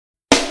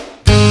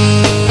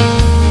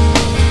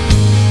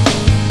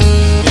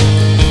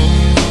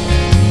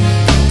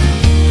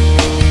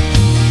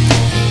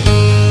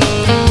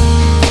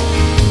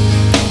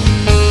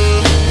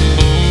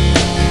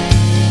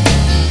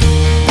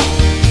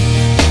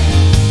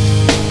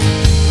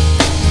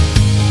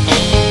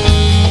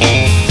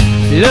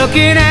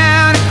Looking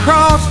out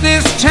across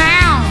this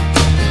town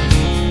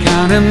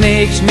kinda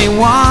makes me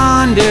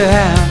wonder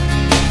how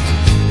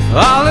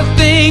all the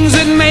things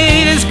that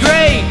made us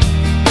great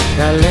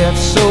got left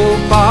so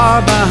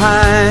far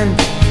behind.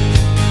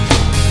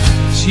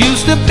 This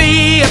used to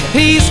be a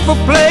peaceful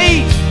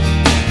place,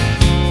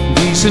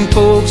 decent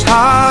folks,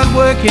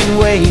 hard-working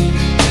ways.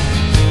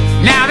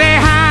 Now they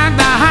hide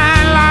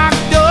behind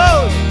locked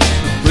doors,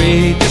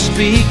 afraid to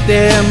speak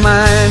their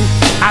mind.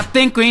 I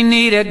think we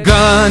need a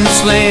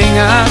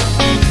gunslinger,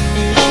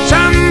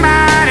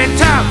 somebody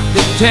tough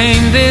to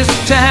tame this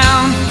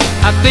town.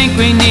 I think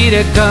we need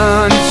a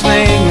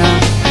gunslinger,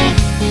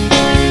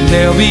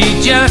 there'll be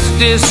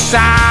justice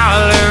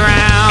all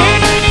around.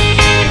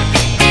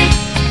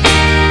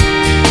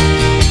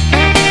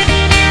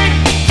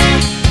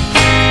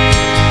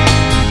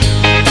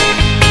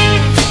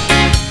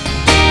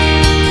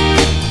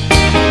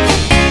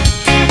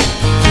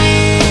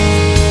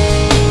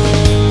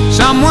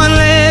 Someone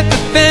let the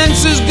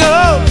fences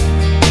go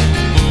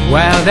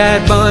while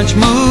that bunch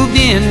moved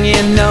in,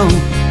 you know,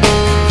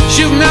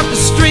 shooting up the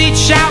street,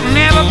 shouting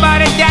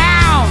everybody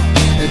down.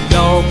 The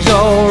dogs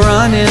all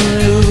running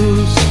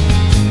loose.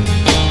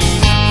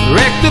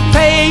 Wrecked the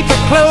paper,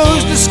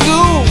 closed the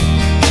school.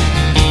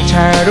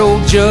 Tired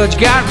old judge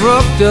got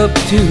roughed up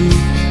too.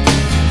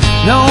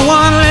 No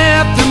one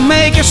left to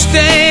make a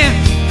stand.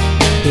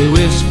 They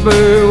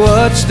whisper,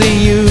 what's the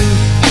use?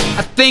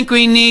 I think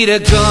we need a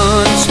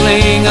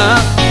gunslinger,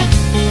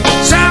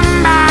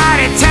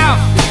 somebody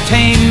tough to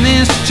tame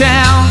this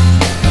town.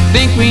 I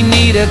think we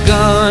need a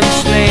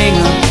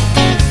gunslinger,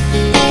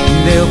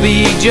 there'll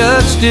be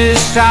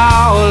justice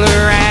all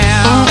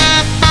around.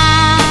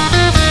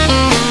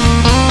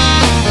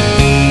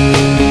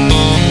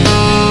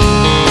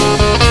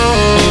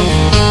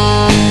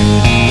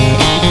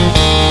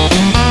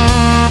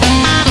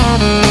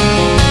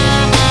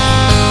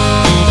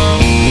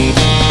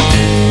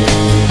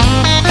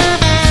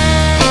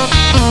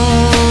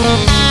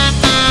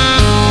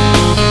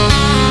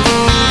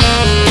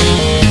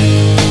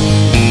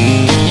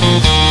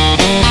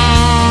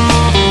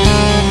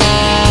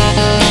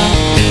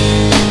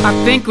 I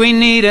think we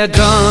need a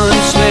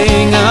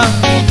gunslinger,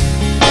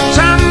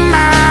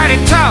 somebody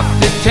tough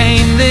to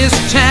tame this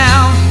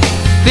town.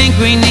 I think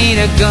we need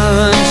a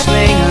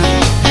gunslinger,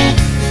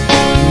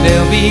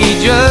 there'll be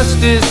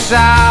justice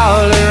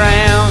all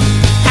around.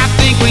 I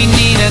think we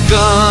need a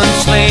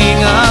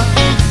gunslinger,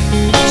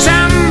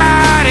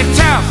 somebody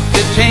tough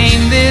to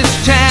tame this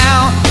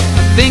town.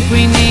 I think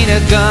we need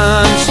a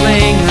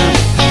gunslinger,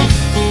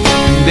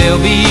 there'll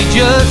be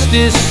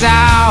justice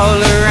all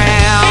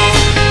around.